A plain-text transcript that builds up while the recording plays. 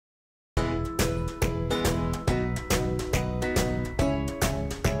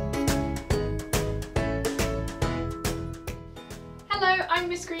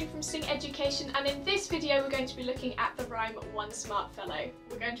Miss Green from Sing Education, and in this video we're going to be looking at the rhyme One Smart Fellow.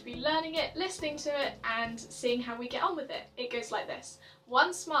 We're going to be learning it, listening to it and seeing how we get on with it. It goes like this.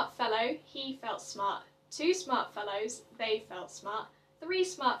 One smart fellow, he felt smart. Two smart fellows, they felt smart. Three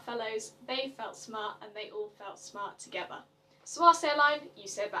smart fellows, they felt smart, and they all felt smart together. So I'll say a line, you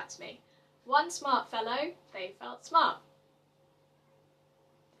say it back to me. One smart fellow, they felt smart.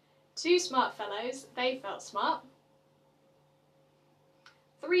 Two smart fellows, they felt smart.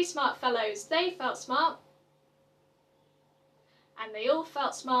 Three smart fellows, they felt smart. And they all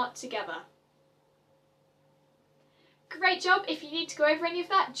felt smart together. Great job! If you need to go over any of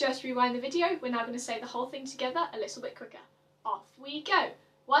that, just rewind the video. We're now going to say the whole thing together a little bit quicker. Off we go!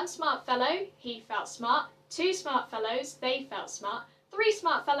 One smart fellow, he felt smart. Two smart fellows, they felt smart. Three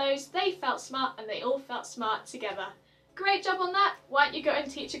smart fellows, they felt smart, and they all felt smart together. Great job on that! Why don't you go and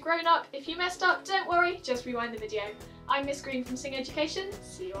teach a grown-up? If you messed up, don't worry, just rewind the video. I'm Miss Green from Sing Education.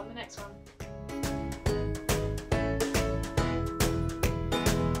 See you on the next one.